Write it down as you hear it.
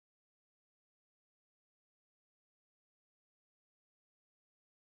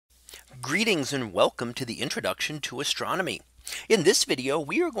Greetings and welcome to the introduction to astronomy. In this video,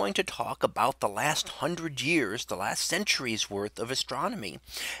 we are going to talk about the last 100 years, the last century's worth of astronomy,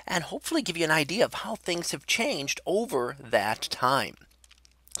 and hopefully give you an idea of how things have changed over that time.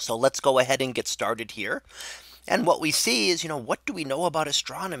 So let's go ahead and get started here. And what we see is, what do we know about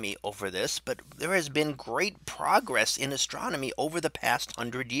astronomy over this? But there has been great progress in astronomy over the past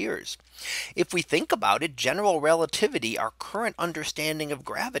 100 years. If we think about it, general relativity, our current understanding of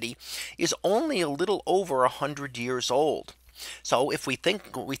gravity, is only a little over 100 years old. So if we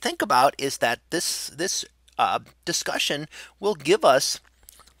think what we think about is that this discussion will give us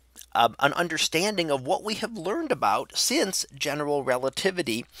an understanding of what we have learned about since general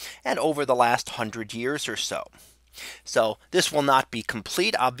relativity and over the last 100 years or so. So this will not be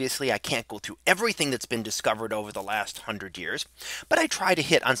complete. Obviously, I can't go through everything that's been discovered over the last 100 years, but I try to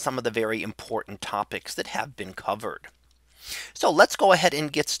hit on some of the very important topics that have been covered. So let's go ahead and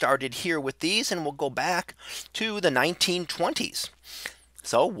get started here with these, and we'll go back to the 1920s.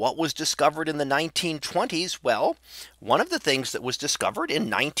 So what was discovered in the 1920s? Well, one of the things that was discovered in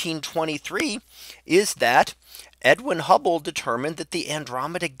 1923 is that Edwin Hubble determined that the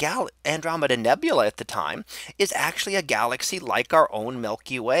Andromeda Nebula at the time is actually a galaxy like our own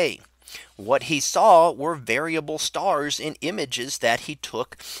Milky Way. What he saw were variable stars in images that he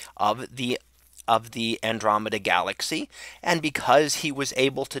took of the Andromeda galaxy. And because he was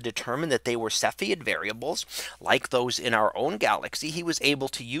able to determine that they were Cepheid variables like those in our own galaxy, he was able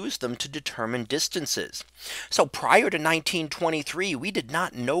to use them to determine distances. So prior to 1923, we did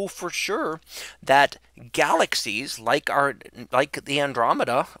not know for sure that galaxies like the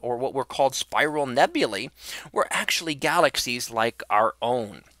Andromeda, or what were called spiral nebulae, were actually galaxies like our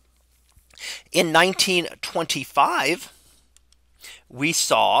own. In 1925, we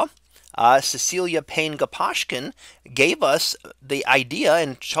saw Cecilia Payne-Gaposchkin gave us the idea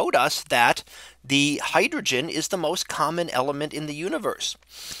and showed us that the hydrogen is the most common element in the universe.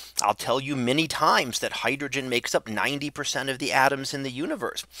 I'll tell you many times that hydrogen makes up 90% of the atoms in the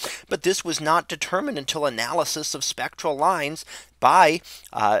universe. But this was not determined until analysis of spectral lines by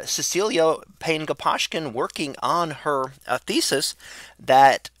Cecilia Payne-Gaposchkin working on her thesis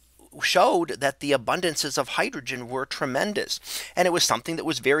that showed that the abundances of hydrogen were tremendous. And it was something that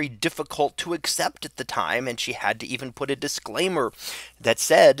was very difficult to accept at the time. And she had to even put a disclaimer that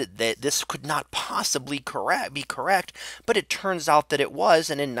said that this could not possibly be correct. But it turns out that it was.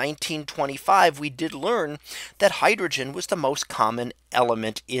 And in 1925, we did learn that hydrogen was the most common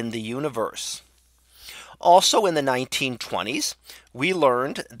element in the universe. Also in the 1920s, we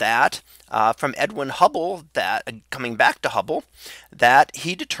learned that from Edwin Hubble, that coming back to Hubble, that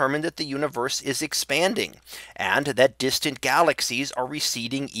he determined that the universe is expanding and that distant galaxies are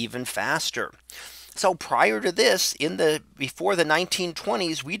receding even faster. So prior to this, before the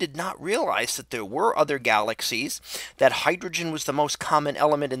 1920s, we did not realize that there were other galaxies, that hydrogen was the most common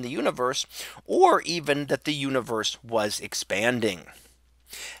element in the universe, or even that the universe was expanding.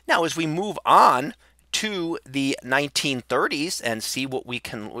 Now, as we move on to the 1930s and see what we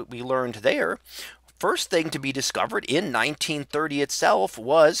learned there. First thing to be discovered in 1930 itself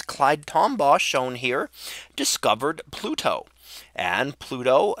was Clyde Tombaugh, shown here, discovered Pluto. And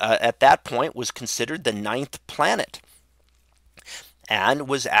Pluto at that point was considered the 9th planet, and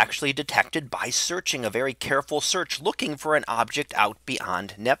was actually detected by searching, a very careful search, looking for an object out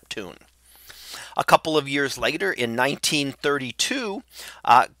beyond Neptune. A couple of years later, in 1932,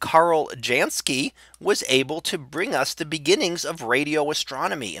 Karl Jansky was able to bring us the beginnings of radio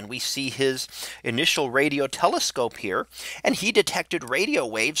astronomy. And we see his initial radio telescope here. And he detected radio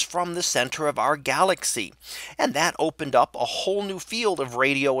waves from the center of our galaxy. And that opened up a whole new field of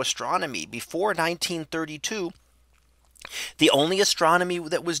radio astronomy. Before 1932, the only astronomy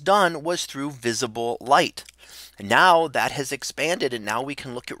that was done was through visible light. Now that has expanded, and now we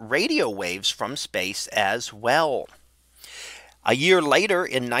can look at radio waves from space as well. A year later,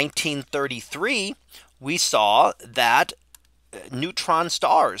 in 1933, we saw that neutron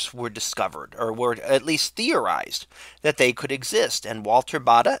stars were discovered, or were at least theorized that they could exist. And Walter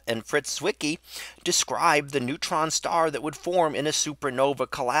Baade and Fritz Zwicky described the neutron star that would form in a supernova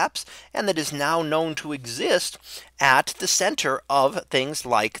collapse, and that is now known to exist at the center of things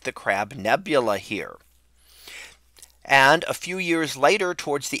like the Crab Nebula here. And a few years later,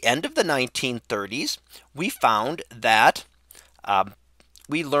 towards the end of the 1930s, we found that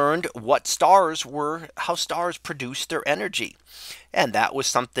we learned what stars were, how stars produce their energy. And that was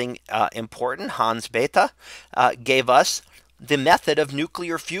something important. Hans Bethe gave us the method of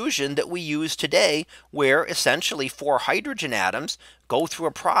nuclear fusion that we use today, where essentially 4 hydrogen atoms go through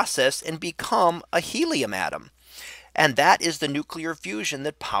a process and become a helium atom. And that is the nuclear fusion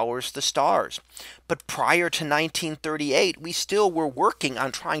that powers the stars. But prior to 1938, we still were working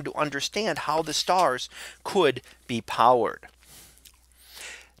on trying to understand how the stars could be powered.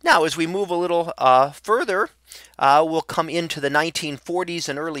 Now, as we move a little further, we'll come into the 1940s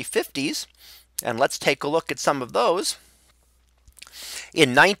and early 50s. And let's take a look at some of those.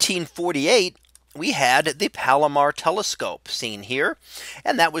 In 1948, we had the Palomar telescope seen here,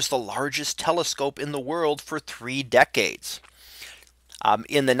 and that was the largest telescope in the world for 3 decades.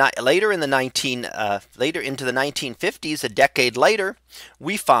 Later into the 1950s, a decade later,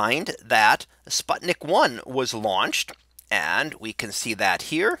 we find that Sputnik 1 was launched, and we can see that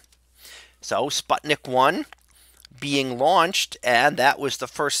here. So Sputnik 1 being launched, and that was the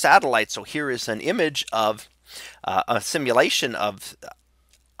first satellite. So here is an image of a simulation of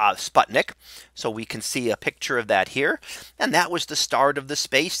Sputnik. So we can see a picture of that here. And that was the start of the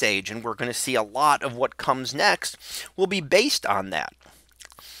space age. And we're going to see a lot of what comes next will be based on that.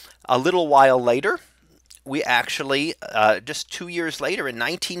 A little while later, we actually just 2 years later in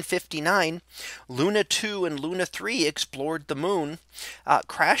 1959, Luna 2 and Luna 3 explored the moon,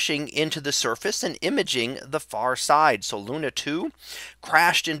 crashing into the surface and imaging the far side. So Luna 2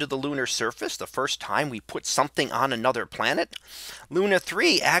 crashed into the lunar surface, the first time we put something on another planet. Luna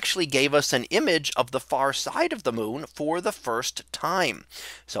 3 actually gave us an image of the far side of the moon for the first time.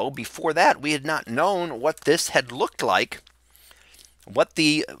 So before that, we had not known what this had looked like, what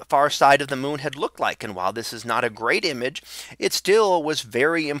the far side of the moon had looked like. And while this is not a great image, it still was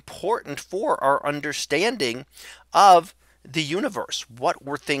very important for our understanding of the universe. What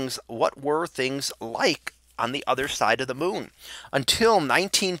were things like on the other side of the moon? Until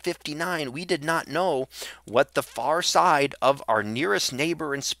 1959, we did not know what the far side of our nearest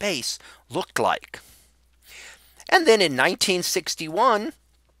neighbor in space looked like. And then in 1961,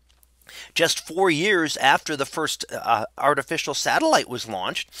 just 4 years after the first artificial satellite was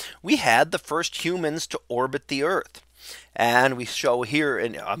launched, we had the first humans to orbit the Earth. And we show here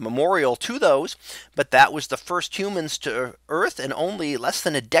a memorial to those. But that was the first humans to Earth, and only less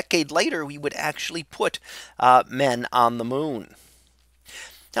than a decade later, we would actually put men on the moon.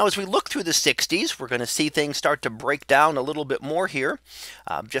 Now, as we look through the 60s, we're going to see things start to break down a little bit more here,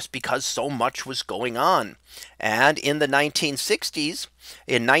 just because so much was going on. And in the 1960s,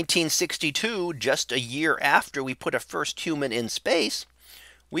 in 1962, just a year after we put a first human in space,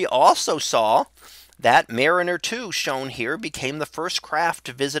 we also saw that Mariner 2, shown here, became the first craft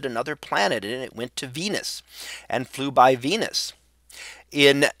to visit another planet, and it went to Venus and flew by Venus. Also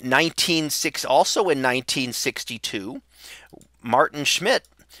in 1962, Martin Schmidt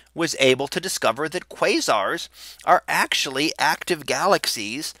was able to discover that quasars are actually active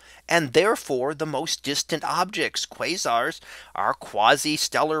galaxies and therefore the most distant objects. Quasars are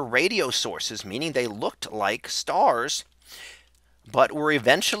quasi-stellar radio sources, meaning they looked like stars, but were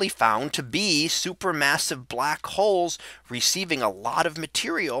eventually found to be supermassive black holes receiving a lot of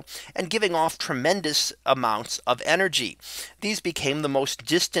material and giving off tremendous amounts of energy. These became the most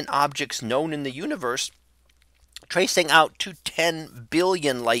distant objects known in the universe, tracing out to 10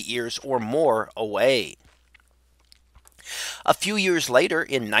 billion light years or more away. A few years later,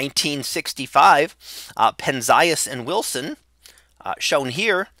 in 1965, Penzias and Wilson, shown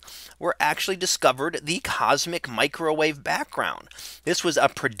here, were actually discovered the cosmic microwave background. This was a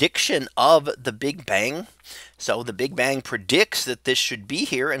prediction of the Big Bang. So the Big Bang predicts that this should be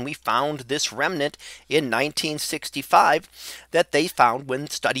here, and we found this remnant in 1965 that they found when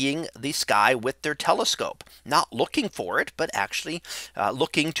studying the sky with their telescope. Not looking for it, but actually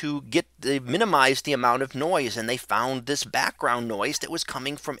looking to minimize the amount of noise. And they found this background noise that was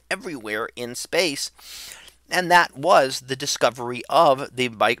coming from everywhere in space. And that was the discovery of the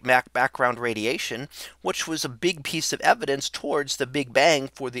background radiation, which was a big piece of evidence towards the Big Bang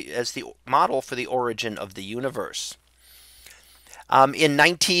as the model for the origin of the universe. In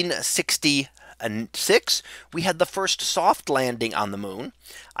 1966, we had the first soft landing on the moon.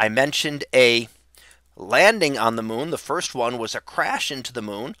 I mentioned a landing on the moon. The first one was a crash into the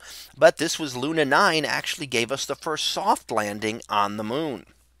moon, but this was Luna 9 actually gave us the first soft landing on the moon.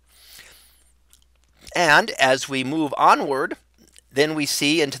 And as we move onward, then we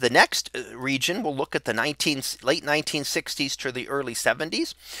see into the next region, we'll look at the late 1960s to the early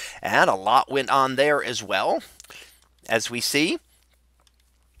 70s. And a lot went on there as well, as we see.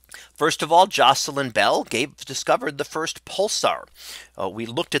 First of all, Jocelyn Bell discovered the first pulsar. We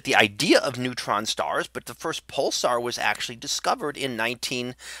looked at the idea of neutron stars, but the first pulsar was actually discovered in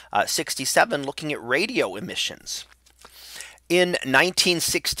 1967, looking at radio emissions. In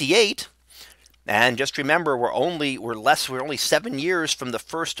 1968, And just remember, we're only 7 years from the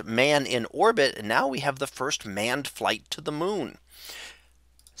first man in orbit, and now we have the first manned flight to the moon.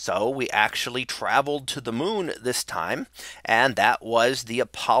 So we actually traveled to the moon this time, and that was the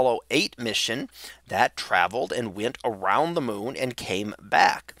Apollo 8 mission that traveled and went around the moon and came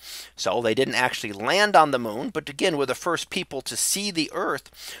back. So they didn't actually land on the moon, but again, were the first people to see the Earth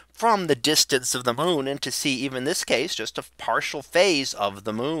from the distance of the moon and to see, even in this case, just a partial phase of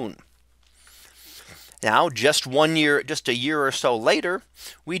the moon. Now, just a year or so later,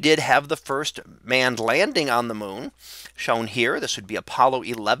 we did have the first manned landing on the moon, shown here. This would be Apollo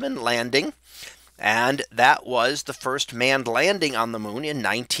 11 landing. And that was the first manned landing on the moon in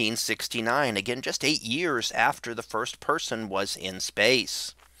 1969. Again, just 8 years after the first person was in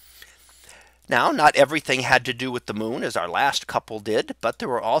space. Now, not everything had to do with the moon, as our last couple did, but there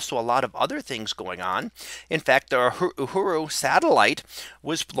were also a lot of other things going on. In fact, the Uhuru satellite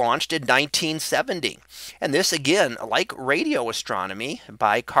was launched in 1970. And this, again, like radio astronomy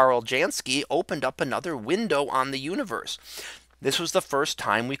by Carl Jansky, opened up another window on the universe. This was the first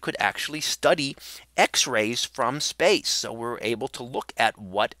time we could actually study X-rays from space. So we were able to look at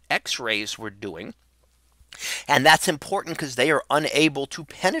what X-rays were doing. And that's important because they are unable to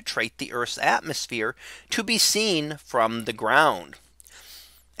penetrate the Earth's atmosphere to be seen from the ground.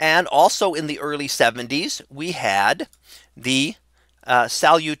 And also in the early 70s, we had the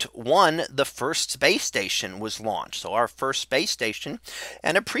Salyut 1, the first space station, was launched. So our first space station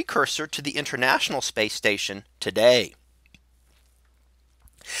and a precursor to the International Space Station today.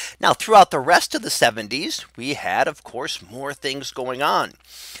 Now, throughout the rest of the 70s, we had, of course, more things going on.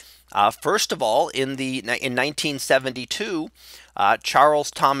 First of all, in 1972,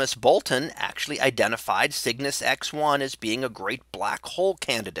 Charles Thomas Bolton actually identified Cygnus X1 as being a great black hole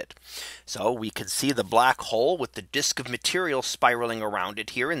candidate. So we could see the black hole with the disk of material spiraling around it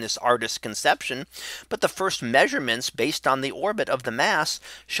here in this artist's conception. But the first measurements based on the orbit of the mass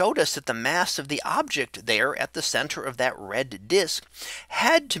showed us that the mass of the object there at the center of that red disk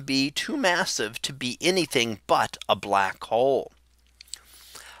had to be too massive to be anything but a black hole.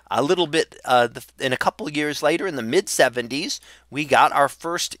 A little bit in a couple of years later, in the mid-70s, we got our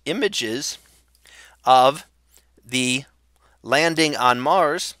first images of the landing on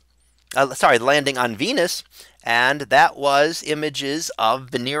Mars, landing on Venus, and that was images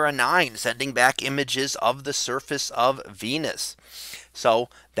of Venera 9, sending back images of the surface of Venus. So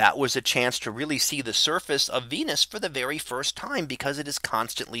that was a chance to really see the surface of Venus for the very first time, because it is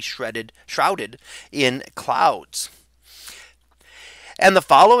constantly shrouded in clouds. And the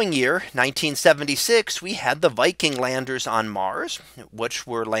following year, 1976, we had the Viking landers on Mars, which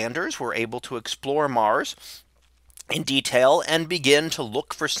were able to explore Mars in detail and begin to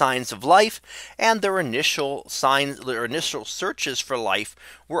look for signs of life. And their initial searches for life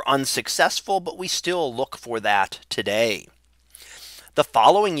were unsuccessful, but we still look for that today. The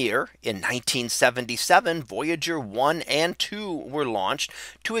following year, in 1977, Voyager 1 and 2 were launched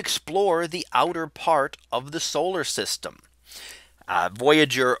to explore the outer part of the solar system.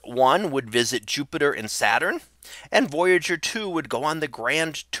 Voyager 1 would visit Jupiter and Saturn, and Voyager 2 would go on the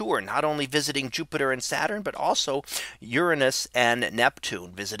grand tour, not only visiting Jupiter and Saturn, but also Uranus and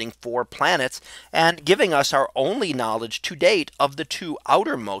Neptune, visiting 4 planets and giving us our only knowledge to date of the 2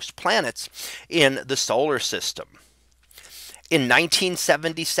 outermost planets in the solar system. In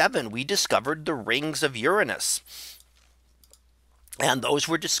 1977, we discovered the rings of Uranus. And those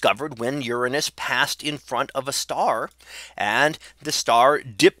were discovered when Uranus passed in front of a star, and the star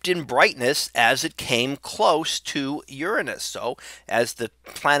dipped in brightness as it came close to Uranus. So as the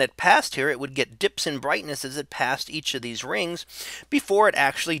planet passed here, it would get dips in brightness as it passed each of these rings before it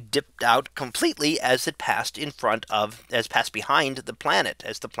actually dipped out completely as it passed behind the planet,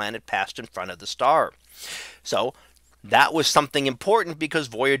 as the planet passed in front of the star. So that was something important because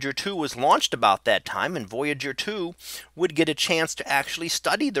Voyager 2 was launched about that time, and Voyager 2 would get a chance to actually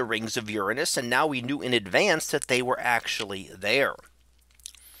study the rings of Uranus, and now we knew in advance that they were actually there.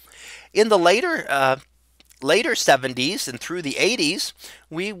 In the later 70s and through the 80s,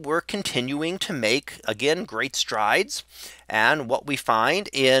 we were continuing to make, again, great strides. And what we find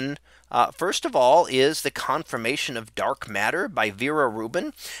first of all, is the confirmation of dark matter by Vera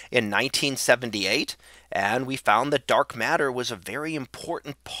Rubin in 1978. And we found that dark matter was a very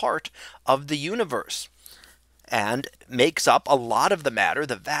important part of the universe and makes up a lot of the matter.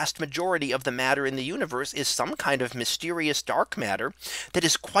 The vast majority of the matter in the universe is some kind of mysterious dark matter that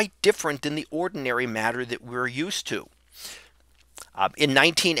is quite different than the ordinary matter that we're used to. In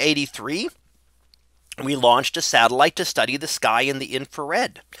 1983, we launched a satellite to study the sky in the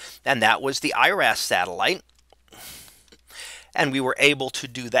infrared, and that was the IRAS satellite. And we were able to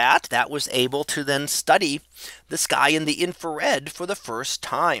do that. That was able to then study the sky in the infrared for the first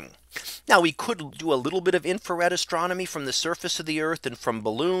time. Now we could do a little bit of infrared astronomy from the surface of the Earth and from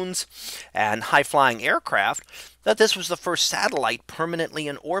balloons and high flying aircraft. But this was the first satellite permanently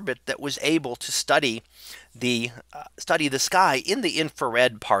in orbit that was able to study the sky in the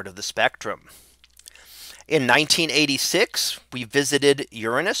infrared part of the spectrum. In 1986, we visited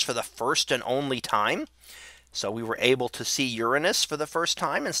Uranus for the first and only time. So we were able to see Uranus for the first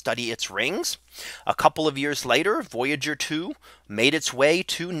time and study its rings. A couple of years later, Voyager 2 made its way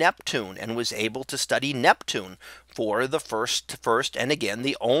to Neptune and was able to study Neptune for the first and again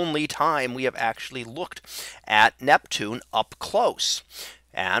the only time we have actually looked at Neptune up close.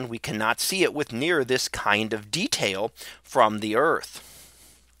 And we cannot see it with near this kind of detail from the Earth.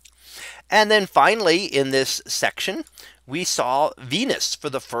 And then finally, in this section, we saw Venus for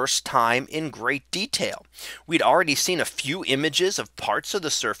the first time in great detail. We'd already seen a few images of parts of the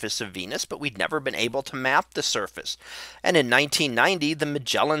surface of Venus, but we'd never been able to map the surface. And in 1990, the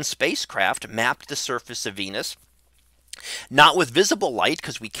Magellan spacecraft mapped the surface of Venus, not with visible light,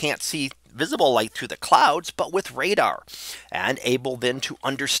 because we can't see visible light through the clouds, but with radar, and able then to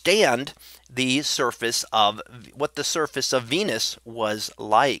understand the surface of what the surface of Venus was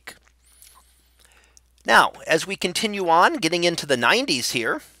like. Now, as we continue on getting into the 90s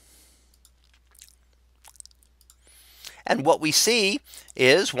here, and what we see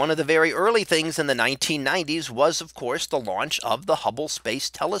is one of the very early things in the 1990s was, of course, the launch of the Hubble Space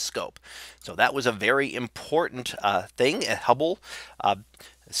Telescope. So that was a very important thing. Hubble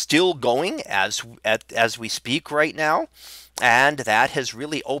still going as we speak right now. And that has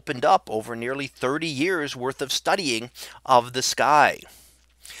really opened up over nearly 30 years worth of studying of the sky.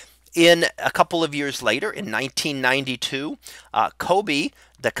 In a couple of years later, in 1992, COBE,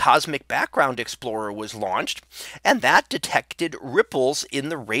 the Cosmic Background Explorer, was launched, and that detected ripples in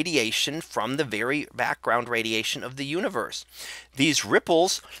the radiation from the very background radiation of the universe. These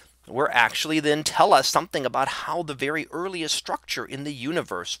ripples were actually then tell us something about how the very earliest structure in the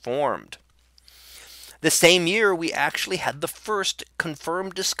universe formed. The same year, we actually had the first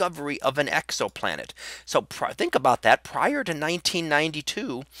confirmed discovery of an exoplanet. So think about that. Prior to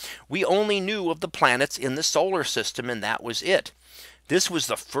 1992, we only knew of the planets in the solar system, and that was it. This was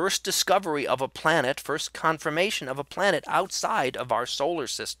the first discovery of a planet, first confirmation of a planet outside of our solar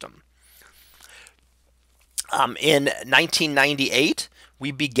system. In 1998,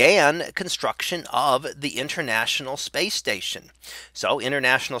 we began construction of the International Space Station. So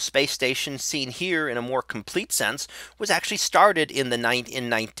International Space Station, seen here in a more complete sense, was actually started in the late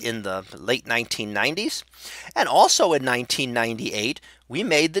 1990s. And also in 1998, we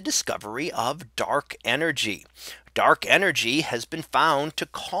made the discovery of dark energy. Dark energy has been found to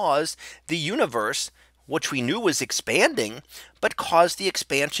cause the universe, which we knew was expanding, but caused the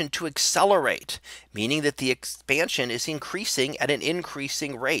expansion to accelerate, meaning that the expansion is increasing at an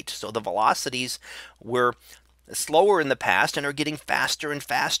increasing rate. So the velocities were slower in the past and are getting faster and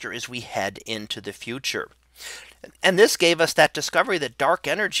faster as we head into the future. And this gave us that discovery that dark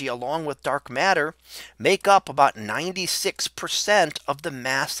energy, along with dark matter, make up about 96% of the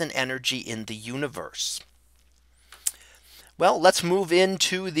mass and energy in the universe. Well, let's move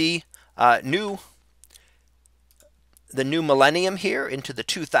into the new millennium here, into the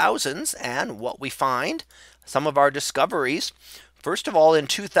 2000s, and what we find, some of our discoveries. First of all, in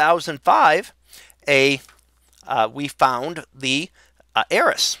 2005, we found the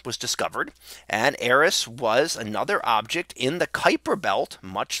Eris was discovered, and Eris was another object in the Kuiper belt,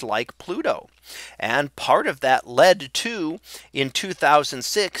 much like Pluto. And part of that led to, in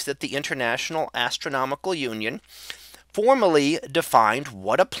 2006, that the International Astronomical Union formally defined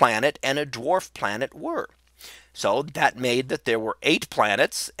what a planet and a dwarf planet were. So that made that there were 8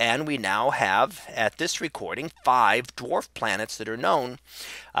 planets, and we now have, at this recording, 5 dwarf planets that are known.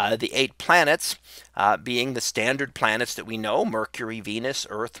 The 8 planets being the standard planets that we know: Mercury, Venus,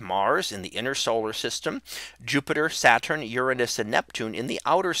 Earth, Mars in the inner solar system, Jupiter, Saturn, Uranus, and Neptune in the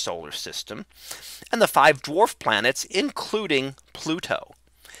outer solar system, and the 5 dwarf planets, including Pluto.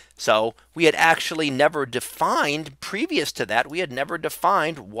 So we had actually never defined, previous to that, we had never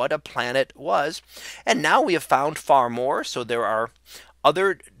defined what a planet was. And now we have found far more. So there are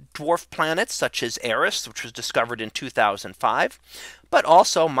other dwarf planets, such as Eris, which was discovered in 2005. But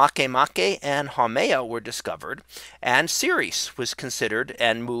also Makemake and Haumea were discovered. And Ceres was considered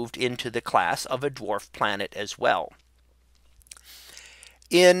and moved into the class of a dwarf planet as well.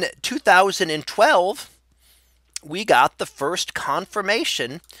 In 2012, we got the first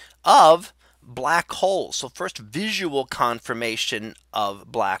confirmation of black holes. So first visual confirmation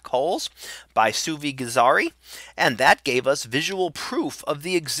of black holes by Suvi Gazari. And that gave us visual proof of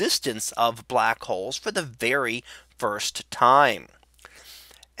the existence of black holes for the very first time.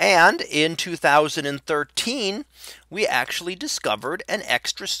 And in 2013, we actually discovered an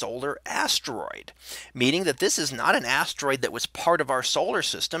extrasolar asteroid, meaning that this is not an asteroid that was part of our solar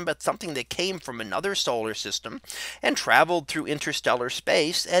system, but something that came from another solar system and traveled through interstellar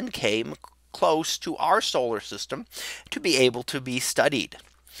space and came close to our solar system to be able to be studied.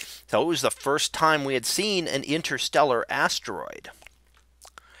 So it was the first time we had seen an interstellar asteroid.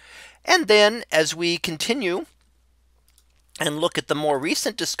 And then as we continue and look at the more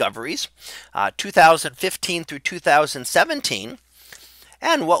recent discoveries, 2015 through 2017.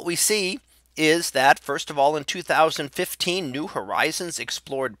 And what we see is that, first of all, in 2015, New Horizons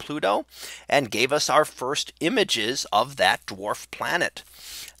explored Pluto and gave us our first images of that dwarf planet.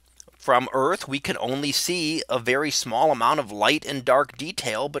 From Earth, we could only see a very small amount of light and dark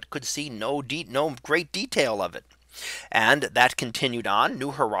detail, but could see no great detail of it. And that continued on.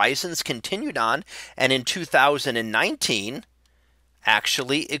 New Horizons continued on, and in 2019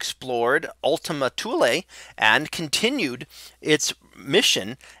 actually explored Ultima Thule and continued its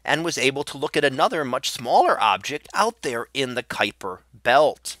mission and was able to look at another much smaller object out there in the Kuiper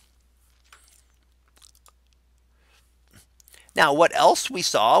belt. Now, what else we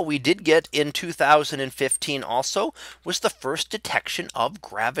saw we did get in 2015 also was the first detection of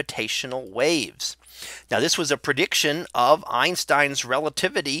gravitational waves. Now, this was a prediction of Einstein's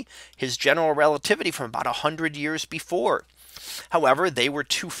relativity, his general relativity, from about 100 years before. However, they were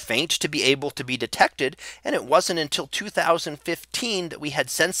too faint to be able to be detected, and it wasn't until 2015 that we had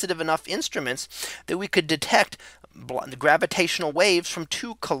sensitive enough instruments that we could detect gravitational waves from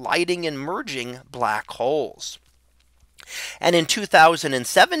two colliding and merging black holes. And in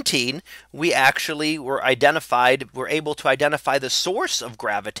 2017, we actually were able to identify the source of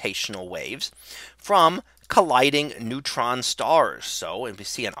gravitational waves from colliding neutron stars. So, and we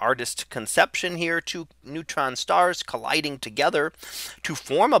see an artist conception here, two neutron stars colliding together to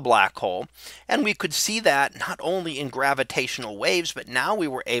form a black hole. And we could see that not only in gravitational waves, but now we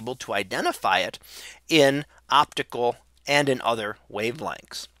were able to identify it in optical and in other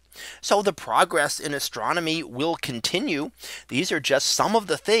wavelengths. So the progress in astronomy will continue. These are just some of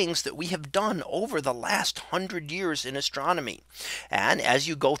the things that we have done over the last 100 years in astronomy. And as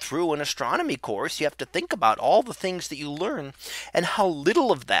you go through an astronomy course, you have to think about all the things that you learn and how little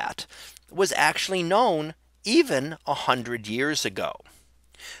of that was actually known even 100 years ago.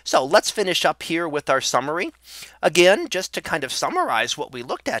 So let's finish up here with our summary. Again, just to kind of summarize what we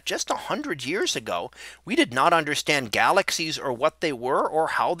looked at just 100 years ago, we did not understand galaxies or what they were or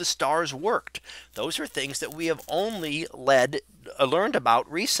how the stars worked. Those are things that we have only learned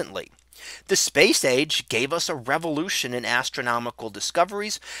about recently. The space age gave us a revolution in astronomical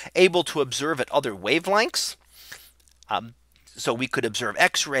discoveries, able to observe at other wavelengths. So we could observe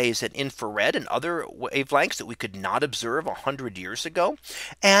X-rays and infrared and other wavelengths that we could not observe 100 years ago,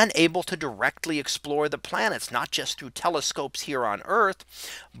 and able to directly explore the planets, not just through telescopes here on Earth,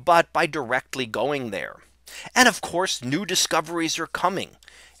 but by directly going there. And of course, new discoveries are coming,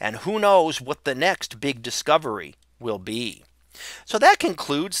 and who knows what the next big discovery will be. So that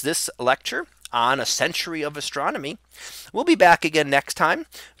concludes this lecture on a century of astronomy. We'll be back again next time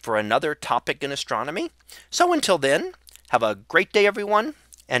for another topic in astronomy. So until then, have a great day, everyone,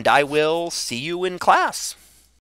 and I will see you in class.